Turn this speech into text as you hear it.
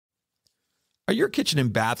Are your kitchen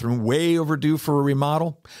and bathroom way overdue for a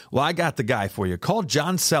remodel? Well, I got the guy for you. Call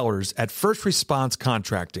John Sellers at First Response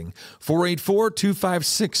Contracting,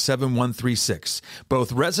 484-256-7136.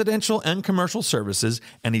 Both residential and commercial services,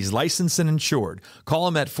 and he's licensed and insured. Call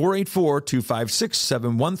him at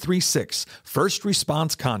 484-256-7136. First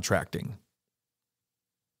Response Contracting.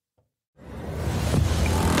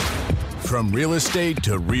 From real estate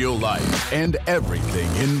to real life and everything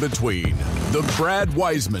in between, The Brad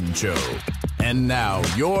Weisman Show. And now,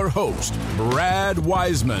 your host, Brad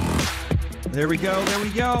Weisman. There we go.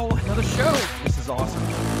 Another show. This is awesome.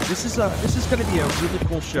 This is going to be a really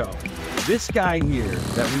cool show. This guy here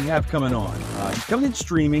that we have coming on, he's coming in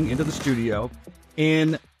streaming into the studio,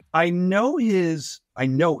 and I know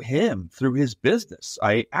him through his business.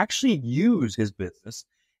 I actually use his business,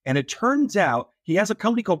 and it turns out he has a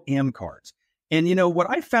company called Cards. And what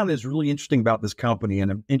I found is really interesting about this company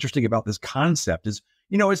and interesting about this concept is,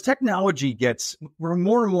 as technology we're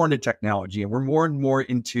more and more into technology, and we're more and more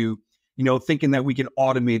into, thinking that we can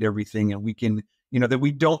automate everything, and we can, that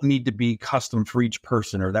we don't need to be custom for each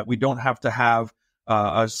person, or that we don't have to have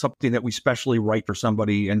something that we specially write for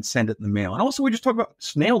somebody and send it in the mail. And also, we just talk about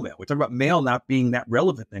snail mail. We talk about mail not being that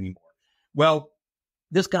relevant anymore. Well,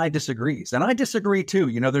 this guy disagrees, and I disagree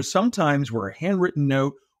too. There's sometimes where a handwritten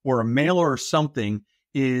note or a mail or something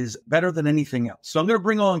is better than anything else. So I'm going to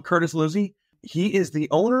bring on Curtis Lewsey. He is the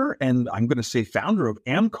owner and I'm going to say founder of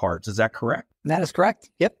Cards. Is that correct? That is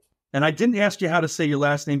correct. Yep. And I didn't ask you how to say your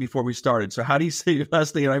last name before we started. So how do you say your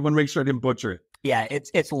last name? I want to make sure I didn't butcher it. Yeah,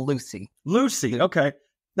 it's Lucy. Lucy. Okay.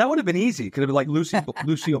 That would have been easy. Could have been like Lucy,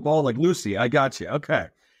 Lucy Ball, like Lucy. I got you. Okay.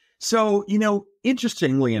 So,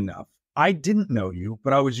 interestingly enough, I didn't know you,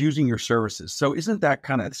 but I was using your services. So isn't that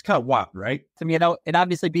it's kind of wild, right? And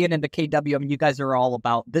obviously being in the KW, you guys are all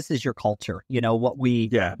about, this is your culture,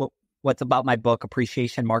 what's about my book,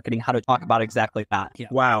 Appreciation Marketing, how to talk about exactly that.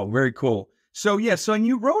 Wow. Very cool. So and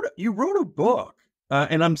you wrote a book,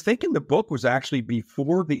 and I'm thinking the book was actually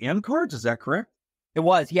before the Cards. Is that correct? It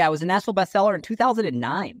was. Yeah. It was a national bestseller in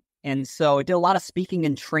 2009. And so I did a lot of speaking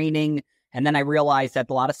and training. And then I realized that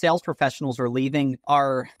a lot of sales professionals are leaving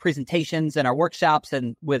our presentations and our workshops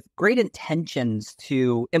and with great intentions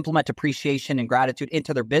to implement appreciation and gratitude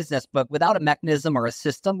into their business, but without a mechanism or a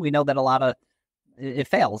system, we know that a lot of it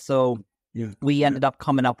fails. So we ended up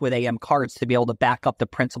coming up with Cards to be able to back up the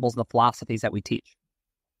principles and the philosophies that we teach.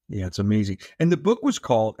 Yeah, it's amazing. And the book was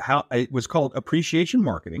called Appreciation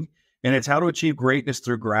Marketing, and it's how to achieve greatness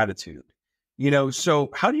through gratitude. So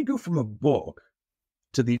how do you go from a book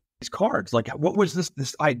to these cards? Like, what was this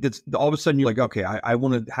all of a sudden you're like, okay, I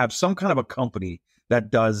want to have some kind of a company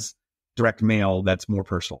that does direct mail that's more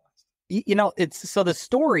personalized. So the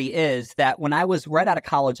story is that when I was right out of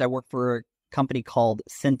college, I worked for a company called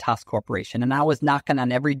Cintas Corporation, and I was knocking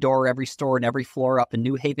on every door, every store, and every floor up in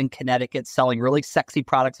New Haven, Connecticut, selling really sexy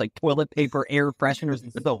products like toilet paper, air fresheners,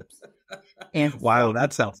 and soaps. And wow,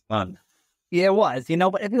 that sounds fun. Yeah, it was,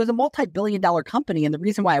 but it was a multi-billion-dollar company. And the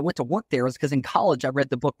reason why I went to work there was because in college, I read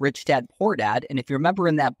the book Rich Dad, Poor Dad. And if you remember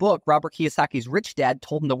in that book, Robert Kiyosaki's rich dad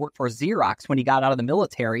told him to work for Xerox when he got out of the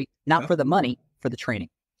military, not for the money, for the training.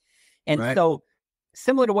 And so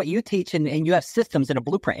similar to what you teach, and you have systems and a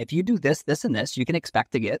blueprint. If you do this, this, and this, you can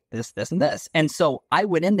expect to get this, this, and this. And so I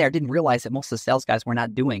went in there, didn't realize that most of the sales guys were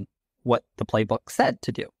not doing what the playbook said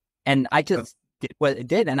to do. And I just did what it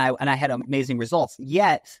did, and I had amazing results.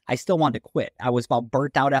 Yet I still wanted to quit. I was about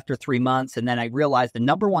burnt out after 3 months, and then I realized the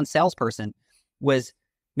number one salesperson was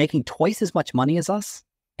making twice as much money as us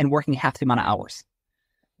and working half the amount of hours.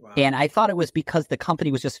 Wow. And I thought it was because the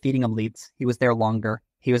company was just feeding him leads. He was there longer.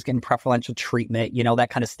 He was getting preferential treatment, that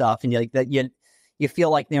kind of stuff. And you feel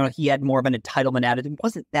like he had more of an entitlement attitude. It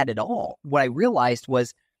wasn't that at all. What I realized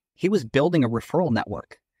was he was building a referral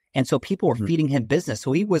network, and so people were feeding him business.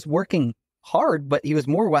 So he was working hard, but he was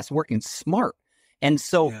more or less working smart. And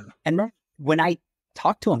so, and then when I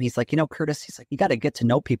talked to him, he's like, Curtis, he's like, you got to get to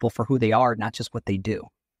know people for who they are, not just what they do.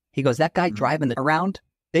 He goes, that guy driving around,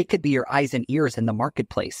 they could be your eyes and ears in the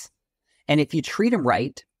marketplace. And if you treat them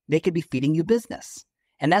right, they could be feeding you business.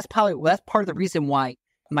 And that's part of the reason why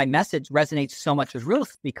my message resonates so much with real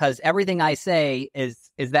estate, because everything I say is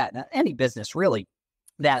that any business really,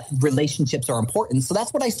 that relationships are important. So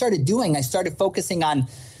that's what I started doing. I started focusing on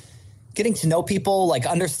getting to know people, like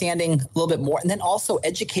understanding a little bit more, and then also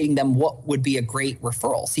educating them what would be a great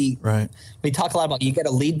referral. See, we talk a lot about you get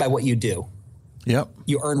a lead by what you do. Yep.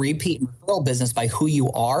 You earn repeat referral business by who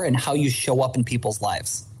you are and how you show up in people's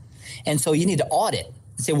lives. And so you need to audit.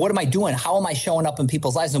 say, what am I doing? How am I showing up in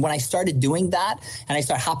people's lives? And when I started doing that and I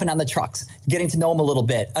started hopping on the trucks, getting to know them a little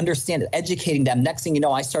bit, understand it, educating them. Next thing you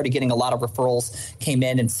know, I started getting a lot of referrals came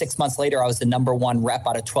in. And 6 months later, I was the number one rep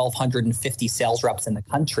out of 1,250 sales reps in the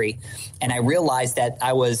country. And I realized that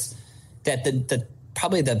I was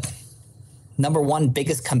probably the number one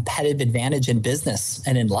biggest competitive advantage in business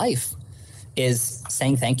and in life is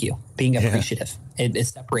saying thank you, being appreciative. It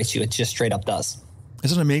separates you. It just straight up does.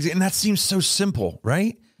 Isn't it amazing? And that seems so simple,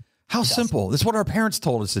 right? How simple. That's what our parents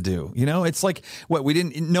told us to do. You know, it's like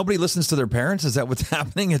nobody listens to their parents. Is that what's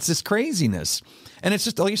happening? It's this craziness. And it's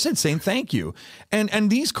just, like you said, saying thank you. And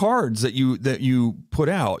these cards that you put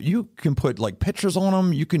out, you can put like pictures on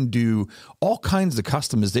them. You can do all kinds of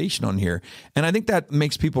customization on here. And I think that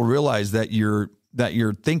makes people realize that you're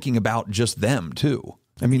thinking about just them too.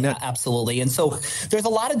 I mean, absolutely. And so there's a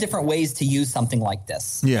lot of different ways to use something like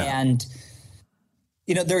this. Yeah. And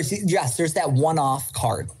there's that one-off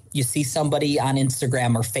card. You see somebody on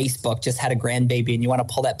Instagram or Facebook just had a grandbaby and you want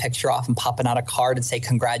to pull that picture off and pop it on a card and say,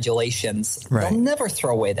 congratulations. Right. They'll never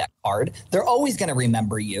throw away that card. They're always going to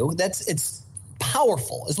remember you. It's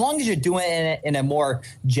powerful. As long as you're doing it in a more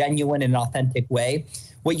genuine and authentic way.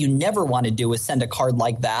 What you never want to do is send a card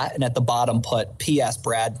like that and at the bottom put, P.S.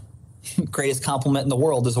 Brad, greatest compliment in the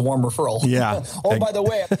world is a warm referral. Yeah. By the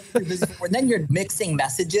way, and then you're mixing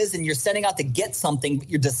messages and you're setting out to get something, but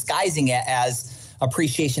you're disguising it as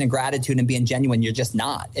appreciation and gratitude and being genuine. You're just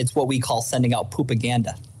not. It's what we call sending out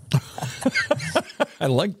poopaganda. I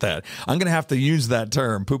like that. I'm going to have to use that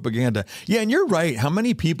term, poopaganda. Yeah, and you're right. How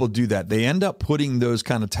many people do that? They end up putting those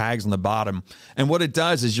kind of tags on the bottom. And what it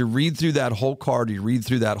does is you read through that whole card, you read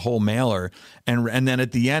through that whole mailer, and then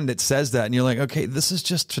at the end it says that, and you're like, okay, this is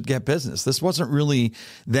just to get business. This wasn't really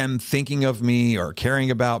them thinking of me or caring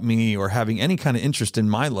about me or having any kind of interest in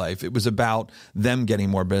my life. It was about them getting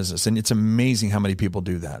more business. And it's amazing how many people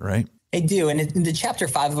do that, right? They do. And the chapter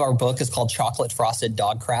 5 of our book is called Chocolate Frosted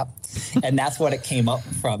Dog Crap. And that's what it came up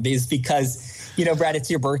from, is because, Brad, it's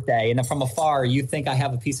your birthday. And from afar, you think I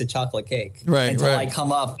have a piece of chocolate cake. Right. Until I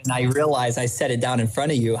come up and I realize I set it down in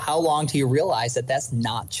front of you. How long till you realize that that's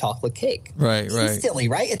not chocolate cake? Right. Instantly,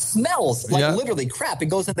 right? It smells like literally crap. It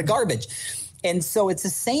goes in the garbage. And so it's the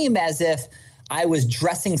same as if I was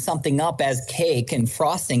dressing something up as cake and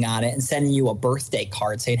frosting on it and sending you a birthday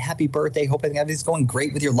card saying, happy birthday. Hope everything's going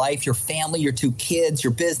great with your life, your family, your 2 kids,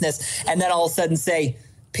 your business. And then all of a sudden say,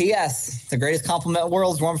 P.S. the greatest compliment in the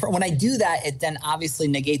world is warm. When I do that, it then obviously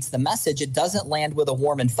negates the message. It doesn't land with a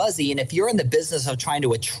warm and fuzzy. And if you're in the business of trying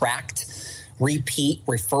to attract repeat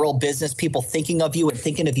referral business, people thinking of you and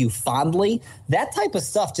thinking of you fondly, that type of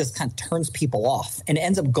stuff just kind of turns people off and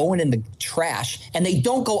ends up going in the trash. And they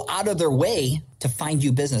don't go out of their way to find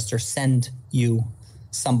you business or send you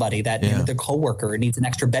somebody that their coworker needs an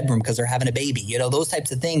extra bedroom because they're having a baby. Those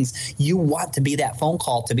types of things. You want to be that phone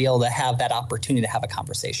call to be able to have that opportunity to have a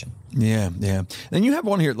conversation. Yeah. And you have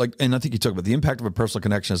one here, and I think you talk about the impact of a personal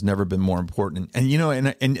connection has never been more important.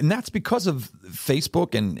 And that's because of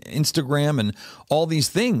Facebook and Instagram and all these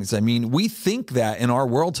things. I mean, we think that in our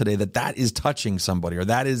world today that is touching somebody or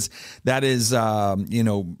that is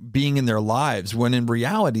being in their lives, when in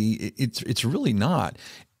reality it's really not.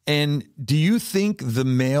 And do you think the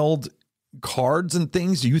mailed cards and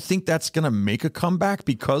things, do you think that's going to make a comeback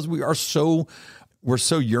because we're so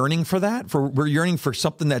yearning for that? We're yearning for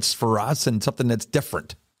something that's for us and something that's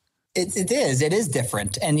different. It is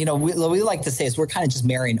different. And, what we like to say is we're kind of just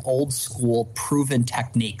marrying old school proven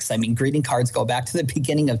techniques. I mean, greeting cards go back to the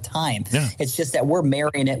beginning of time. Yeah. It's just that we're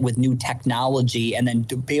marrying it with new technology and then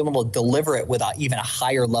to be able to deliver it with even a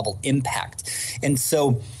higher level impact. And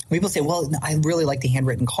so people say, well, I really like the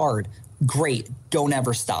handwritten card. Great. Don't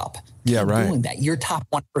ever stop. Yeah, right. Doing that. You're top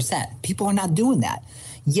 1%. People are not doing that.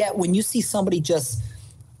 Yet when you see somebody just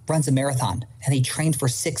runs a marathon and they trained for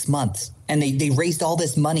 6 months and they raised all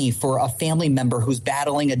this money for a family member who's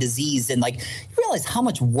battling a disease, and you realize how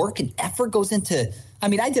much work and effort goes into. I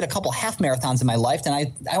mean, I did a couple half marathons in my life and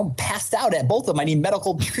I passed out at both of them. I need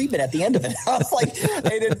medical treatment at the end of it. I was like,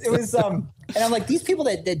 and I'm like, these people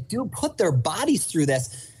that do put their bodies through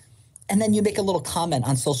this, and then you make a little comment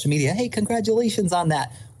on social media, hey, congratulations on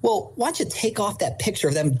that. Well, why don't you take off that picture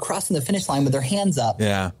of them crossing the finish line with their hands up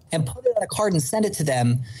and put it on a card and send it to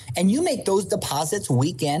them. And you make those deposits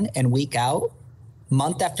week in and week out,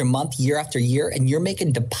 month after month, year after year, and you're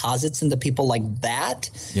making deposits into people like that.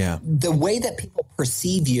 Yeah. The way that people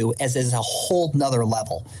perceive you is a whole nother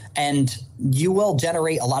level. And you will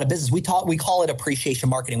generate a lot of business. We call it appreciation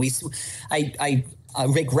marketing. I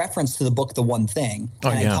make reference to the book, The One Thing.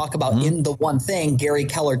 And I talk about in The One Thing, Gary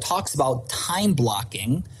Keller talks about time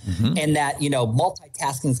blocking and that,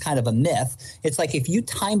 multitasking is kind of a myth. It's like if you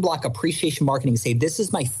time block appreciation marketing, say, this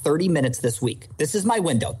is my 30 minutes this week. This is my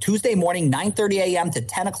window. Tuesday morning, 9:30 a.m. to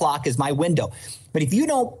 10 o'clock is my window. But if you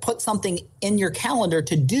don't put something in your calendar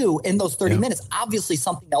to do in those 30 minutes, obviously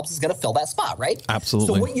something else is going to fill that spot, right?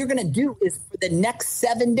 Absolutely. So what you're going to do is for the next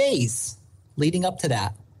 7 days leading up to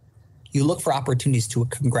that, you look for opportunities to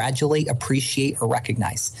congratulate, appreciate, or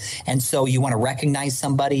recognize. And so you want to recognize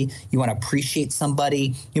somebody, you want to appreciate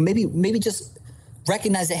somebody, you maybe just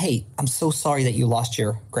recognize that, hey, I'm so sorry that you lost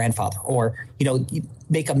your grandfather, or, you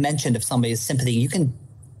make a mention of somebody's sympathy. You can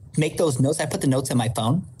make those notes. I put the notes in my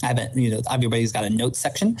phone. I have everybody's got a notes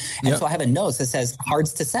section. And so I have a note that says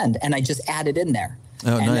cards to send, and I just add it in there.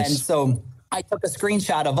 Oh, and nice. then so I took a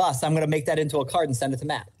screenshot of us. I'm going to make that into a card and send it to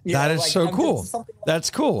Matt. That is so cool. That's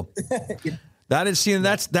cool. That is,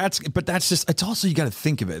 but that's just, it's also, you got to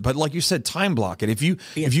think of it. But like you said, time block it. If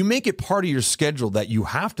you make it part of your schedule that you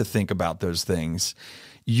have to think about those things,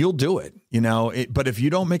 you'll do it, but if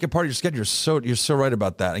you don't make it part of your schedule, you're so right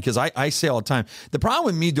about that. Because I say all the time, the problem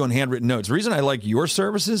with me doing handwritten notes, the reason I like your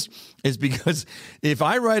services is because if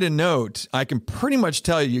I write a note, I can pretty much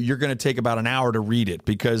tell you're going to take about an hour to read it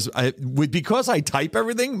because I type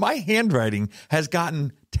everything, my handwriting has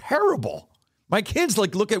gotten terrible. My kids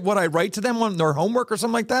look at what I write to them on their homework or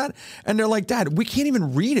something like that. And they're like, Dad, we can't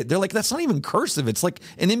even read it. They're like, that's not even cursive. It's like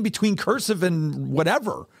an in-between cursive and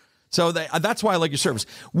whatever. So that's why I like your service.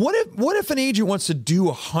 What if an agent wants to do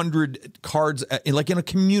 100 cards in a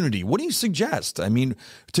community? What do you suggest? I mean,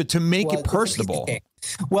 to make it personable.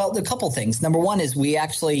 Well, a couple things. Number one is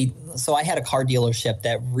so I had a car dealership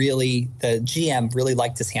that the GM really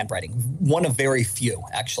liked his handwriting. One of very few,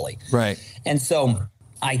 actually. Right. And so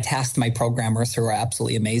I tasked my programmers, who are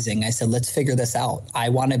absolutely amazing. I said, let's figure this out. I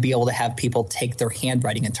want to be able to have people take their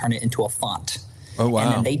handwriting and turn it into a font. Oh, wow.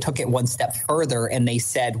 And then they took it one step further and they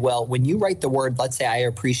said, well, when you write the word, let's say I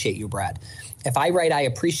appreciate you, Brad. If I write I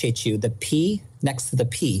appreciate you, the P next to the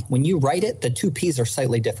P, when you write it, the two P's are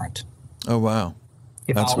slightly different. Oh, wow.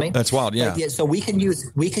 That's wild. Yeah. So we can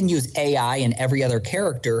use AI in every other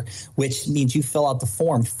character, which means you fill out the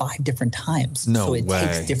form 5 different times. So it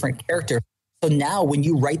takes different characters. So now when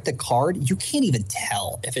you write the card, you can't even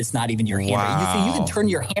tell if it's not even your handwriting. You can turn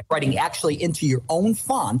your handwriting actually into your own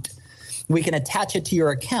font. We can attach it to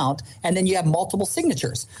your account, and then you have multiple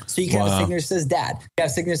signatures. So you can have a signature that says Dad, you have a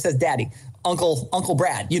signature that says Daddy, Uncle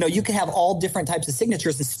Brad. You can have all different types of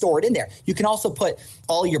signatures and store it in there. You can also put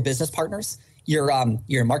all your business partners, your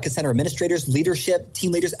market center administrators, leadership,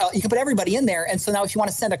 team leaders. You can put everybody in there. And so now if you want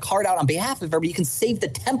to send a card out on behalf of everybody, you can save the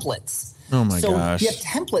templates. Oh my gosh. So you have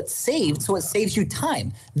templates saved, so it saves you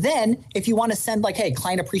time. Then if you want to send hey,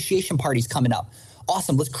 client appreciation parties coming up.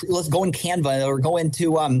 Awesome. Let's go in Canva or go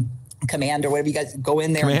into Command or whatever you guys go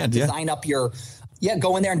in there and design up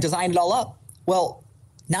go in there and design it all up. Well,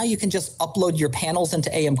 now you can just upload your panels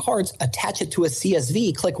into AM cards, attach it to a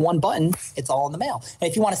CSV, click one button, it's all in the mail. And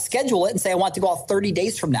if you want to schedule it and say, I want to go out 30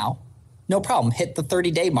 days from now, no problem. Hit the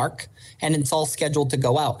 30-day mark, and it's all scheduled to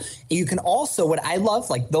go out. And you can also, what I love,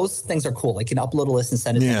 those things are cool. You can upload a list and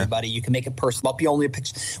send it to everybody. You can make it personal. Up only a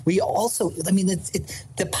picture. We also,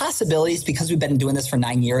 the possibilities, because we've been doing this for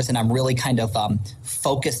 9 years, and I'm really kind of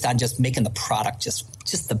focused on just making the product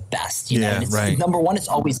just the best. Number one, it's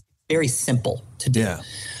always very simple to do. Yeah.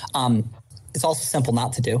 It's also simple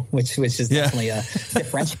not to do, which is definitely a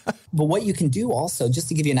differential. But what you can do also, just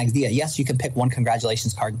to give you an idea, yes, you can pick one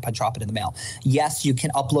congratulations card and drop it in the mail. Yes, you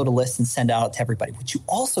can upload a list and send it out to everybody. What you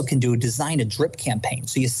also can do is design a drip campaign.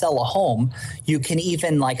 So you sell a home, you can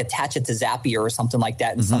even attach it to Zapier or something like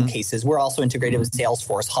that in some cases. We're also integrated with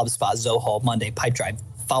Salesforce, HubSpot, Zoho, Monday, Pipedrive,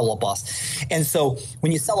 Follow Up Boss. And so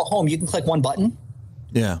when you sell a home, you can click one button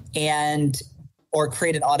or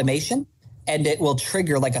create an automation. And it will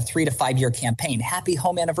trigger a 3 to 5 year campaign. Happy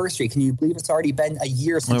home anniversary. Can you believe it's already been a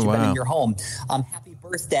year since you've been in your home? Happy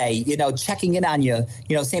birthday, checking in on you.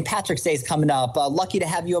 St. Patrick's Day is coming up. Lucky to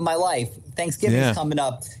have you in my life. Thanksgiving is coming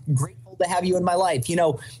up. Grateful to have you in my life.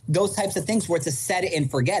 Those types of things where it's a set it and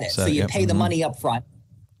forget it. So you pay the money up front.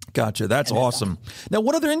 Gotcha. That's awesome. Now,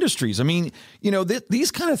 what other industries? I mean,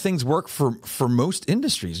 these kind of things work for most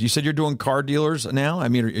industries. You said you're doing car dealers now. I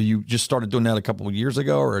mean, you just started doing that a couple of years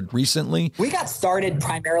ago or recently? We got started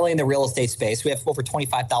primarily in the real estate space. We have over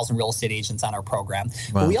 25,000 real estate agents on our program.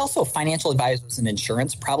 Wow. But we also have financial advisors and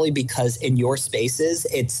insurance, probably because in your spaces,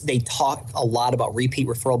 they talk a lot about repeat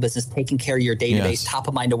referral business, taking care of your database, top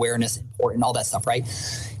of mind awareness, important, all that stuff, right?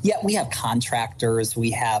 Yet we have contractors,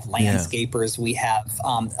 we have landscapers, we have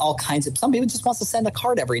all kinds of, some people just wants to send a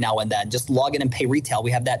card every now and then, just log in and pay retail.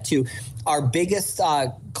 We have that too. Our biggest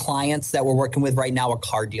clients that we're working with right now are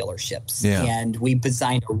car dealerships. Yeah. And we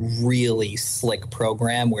designed a really slick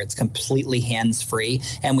program where it's completely hands-free,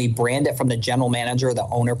 and we brand it from the general manager, the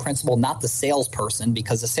owner principal, not the salesperson,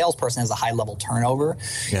 because the salesperson has a high level turnover.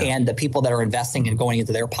 Yeah. And the people that are investing and going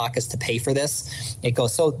into their pockets to pay for this, it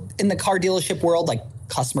goes. So in the car dealership world, like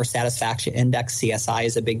customer satisfaction index, CSI,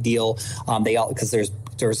 is a big deal. They all, because there's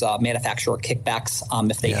manufacturer kickbacks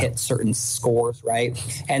if they hit certain scores, right?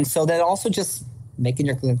 And so that also just making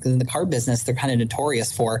in the car business, they're kind of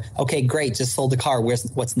notorious for, okay, great, just sold the car.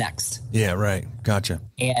 What's next? Yeah, right. Gotcha.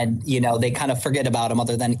 And, they kind of forget about them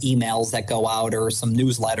other than emails that go out or some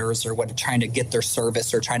newsletters or what, trying to get their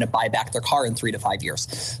service or trying to buy back their car in 3 to 5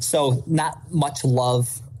 years. So not much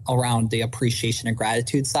love around the appreciation and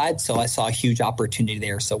gratitude side. So I saw a huge opportunity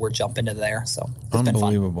there. So we're jumping into there. So it's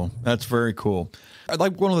unbelievable. Been fun. That's very cool. I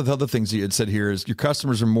like one of the other things you had said here is your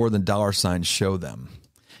customers are more than dollar signs, show them.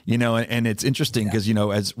 And it's interesting because,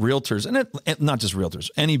 as realtors, and not just realtors,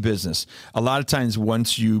 any business, a lot of times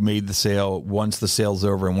once you made the sale, once the sale's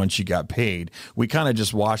over and once you got paid, we kind of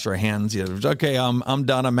just wash our hands. Okay, I'm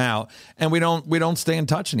done, I'm out. And we don't stay in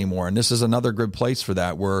touch anymore. And this is another good place for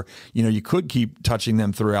that where, you could keep touching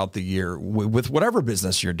them throughout the year with whatever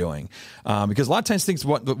business you're doing. Because a lot of times things,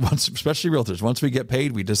 especially realtors, once we get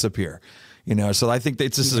paid, we disappear. So I think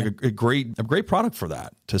this is a great product for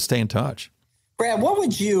that, to stay in touch. Brad, what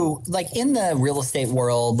would you like in the real estate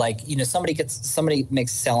world? Like, somebody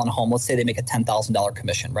makes a sale on a home. Let's say they make a $10,000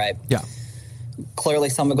 commission, right? Yeah. Clearly,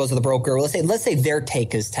 someone goes to the broker. Let's say their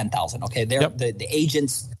take is $10,000. Okay, the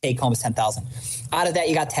agent's take home is $10,000. Out of that,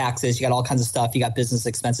 you got taxes, you got all kinds of stuff, you got business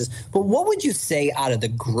expenses. But what would you say out of the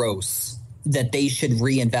gross that they should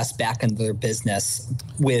reinvest back into their business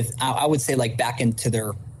with? I would say like back into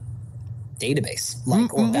their database,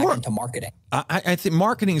 or back into marketing. I think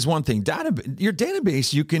marketing is one thing. Your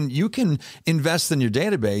database, you can invest in your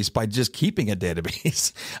database by just keeping a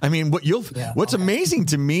database. I mean, what's amazing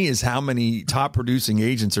to me is how many top producing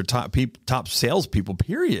agents or top salespeople,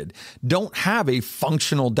 period, don't have a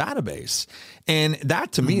functional database. And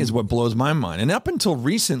that to me is what blows my mind. And up until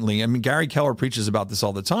recently, I mean, Gary Keller preaches about this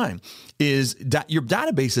all the time, is that your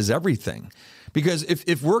database is everything. Because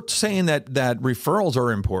if we're saying that referrals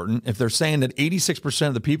are important, if they're saying that 86%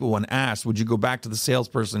 of the people when asked, would you go back to the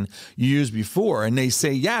salesperson you used before? And they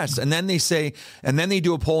say yes. And then they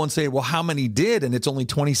do a poll and say, well, how many did? And it's only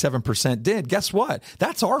 27% did. Guess what?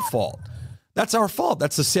 That's our fault. That's our fault.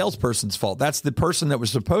 That's the salesperson's fault. That's the person that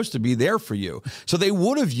was supposed to be there for you. So they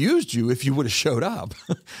would have used you if you would have showed up.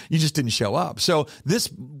 You just didn't show up. So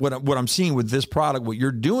what I'm seeing with this product, what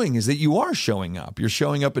you're doing is that you are showing up. You're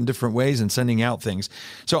showing up in different ways and sending out things.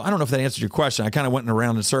 So I don't know if that answers your question. I kind of went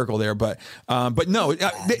around in a circle there, but no,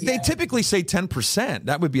 they typically say 10%.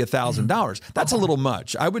 That would be $1,000. That's a little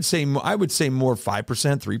much. I would say more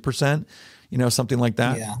 5%, 3%, something like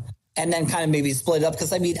that. Yeah. And then kind of maybe split it up.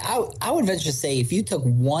 Because, I mean, I would venture to say if you took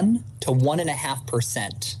 1 to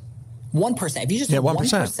 1.5%, 1%, if you just took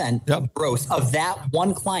 1% of gross of that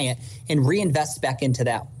one client and reinvest back into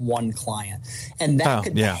that one client, and that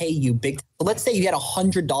could pay you big. Let's say you had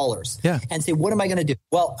 $100 and say, what am I going to do?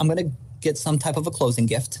 Well, I'm going to get some type of a closing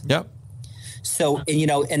gift. Yep. So,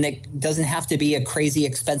 and it doesn't have to be a crazy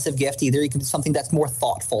expensive gift either. You can do something that's more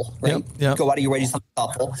thoughtful, right? Yep. Go out of your way to do something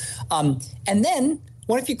thoughtful. And then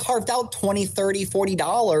what if you carved out $20, $30,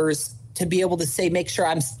 $40 to be able to say, make sure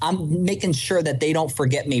I'm making sure that they don't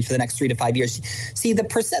forget me for the next 3 to 5 years. See, the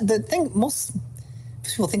thing, most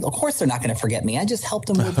people think, of course they're not going to forget me. I just helped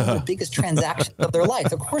them with the biggest transaction of their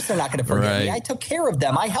life. Of course they're not going to forget me. I took care of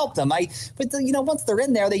them. I helped them. But once they're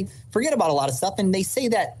in there, they forget about a lot of stuff. And they say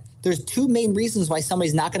that there's 2 main reasons why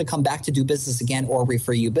somebody's not going to come back to do business again or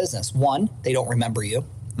refer you business. 1, they don't remember you.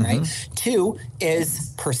 Right. 2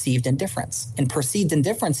 is perceived indifference. And perceived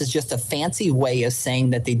indifference is just a fancy way of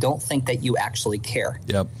saying that they don't think that you actually care.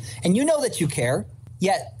 Yep. And you know that you care.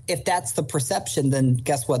 Yet if that's the perception, then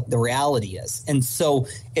guess what the reality is. And so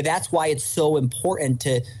that's why it's so important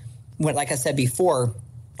to, like I said before,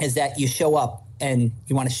 is that you show up and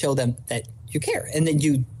you want to show them that you care. And then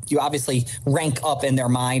you obviously rank up in their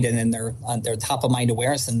mind and in their top of mind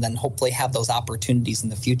awareness, and then hopefully have those opportunities in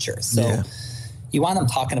the future. So you want them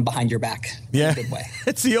talking behind your back in a good way.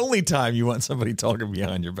 It's the only time you want somebody talking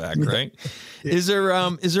behind your back, right? Is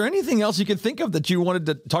there anything else you could think of that you wanted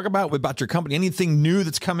to talk about your company? Anything new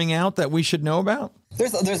that's coming out that we should know about?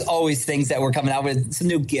 There's always things that we're coming out with, some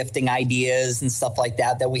new gifting ideas and stuff like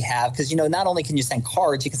that we have. Because, not only can you send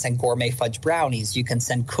cards, you can send gourmet fudge brownies. You can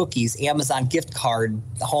send cookies, Amazon gift card,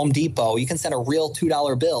 Home Depot. You can send a real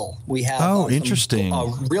 $2 bill. We have interesting.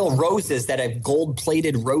 Real roses that have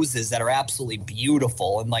gold-plated roses that are absolutely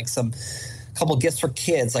beautiful, and like couple gifts for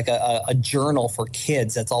kids, like a journal for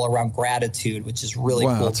kids that's all around gratitude, which is really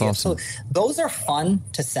cool. That's awesome. So those are fun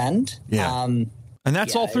to send. Yeah. And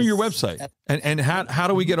that's all through your website. And how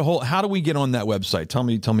do we get how do we get on that website? Tell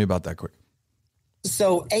me about that quick.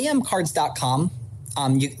 So amcards.com,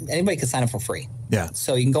 anybody can sign up for free. Yeah.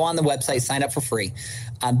 So you can go on the website, sign up for free.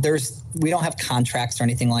 We don't have contracts or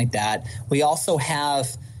anything like that. We also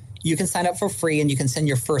have, you can sign up for free and you can send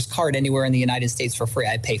your first card anywhere in the United States for free.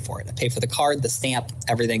 I pay for it. I pay for the card, the stamp,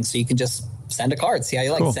 everything. So you can just send a card. See how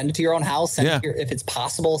you like. Cool. Send it to your own house. If it's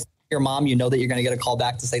possible, your mom, you know that you're going to get a call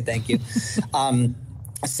back to say thank you.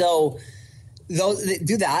 So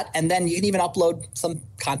do that. And then you can even upload some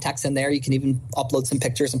contacts in there. You can even upload some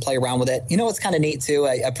pictures and play around with it. What's kind of neat too?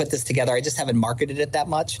 I put this together. I just haven't marketed it that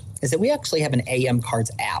much. Is that we actually have an AM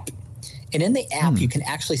Cards app. And in the app, you can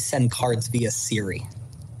actually send cards via Siri.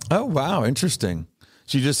 Oh, wow. Interesting.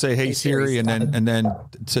 So you just say, hey Siri, and then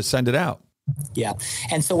to send it out. Yeah.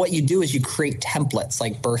 And so what you do is you create templates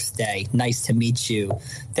like birthday, nice to meet you,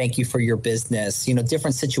 thank you for your business,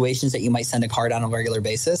 different situations that you might send a card on a regular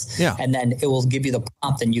basis. Yeah. And then it will give you the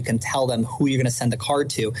prompt and you can tell them who you're going to send the card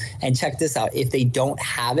to. And check this out. If they don't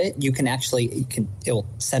have it, it will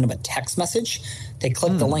send them a text message. They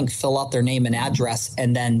click the link, fill out their name and address,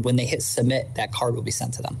 and then when they hit submit, that card will be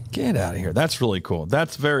sent to them. Get out of here. That's really cool.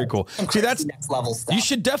 That's very cool. See, that's next level stuff. You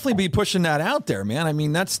should definitely be pushing that out there, man. I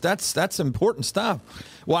mean, that's important stuff.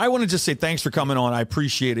 Well, I want to just say thanks for coming on. I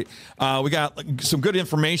appreciate it. We got some good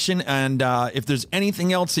information, and if there's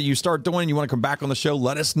anything else that you start doing, you want to come back on the show,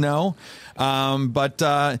 let us know. But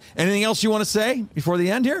anything else you want to say before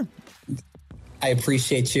the end here? I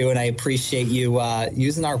appreciate you, and I appreciate you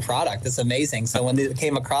using our product. It's amazing. So when it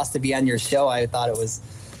came across to be on your show, I thought it was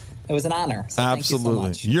an honor. So absolutely. Thank you so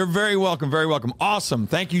much. You're very welcome. Very welcome. Awesome.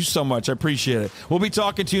 Thank you so much. I appreciate it. We'll be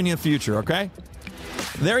talking to you in the future. Okay.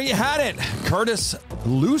 There you had it. Curtis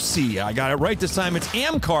Lewsey. I got it right this time. It's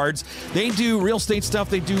AM Cards. They do real estate stuff.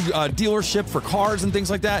 They do dealership for cars and things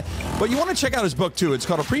like that. But you want to check out his book, too. It's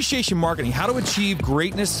called Appreciation Marketing, How to Achieve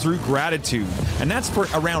Greatness Through Gratitude. And that's for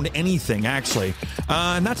around anything, actually.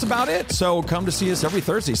 And that's about it. So come to see us every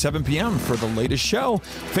Thursday, 7 p.m. for the latest show.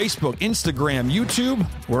 Facebook, Instagram, YouTube.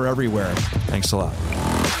 We're everywhere. Thanks a lot.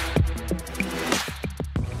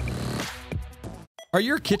 Are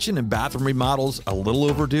your kitchen and bathroom remodels a little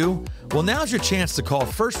overdue? Well, now's your chance to call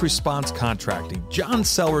First Response Contracting. John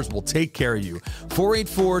Sellers will take care of you.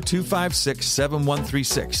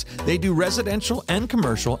 484-256-7136. They do residential and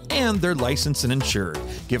commercial, and they're licensed and insured.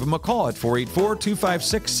 Give them a call at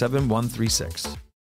 484-256-7136.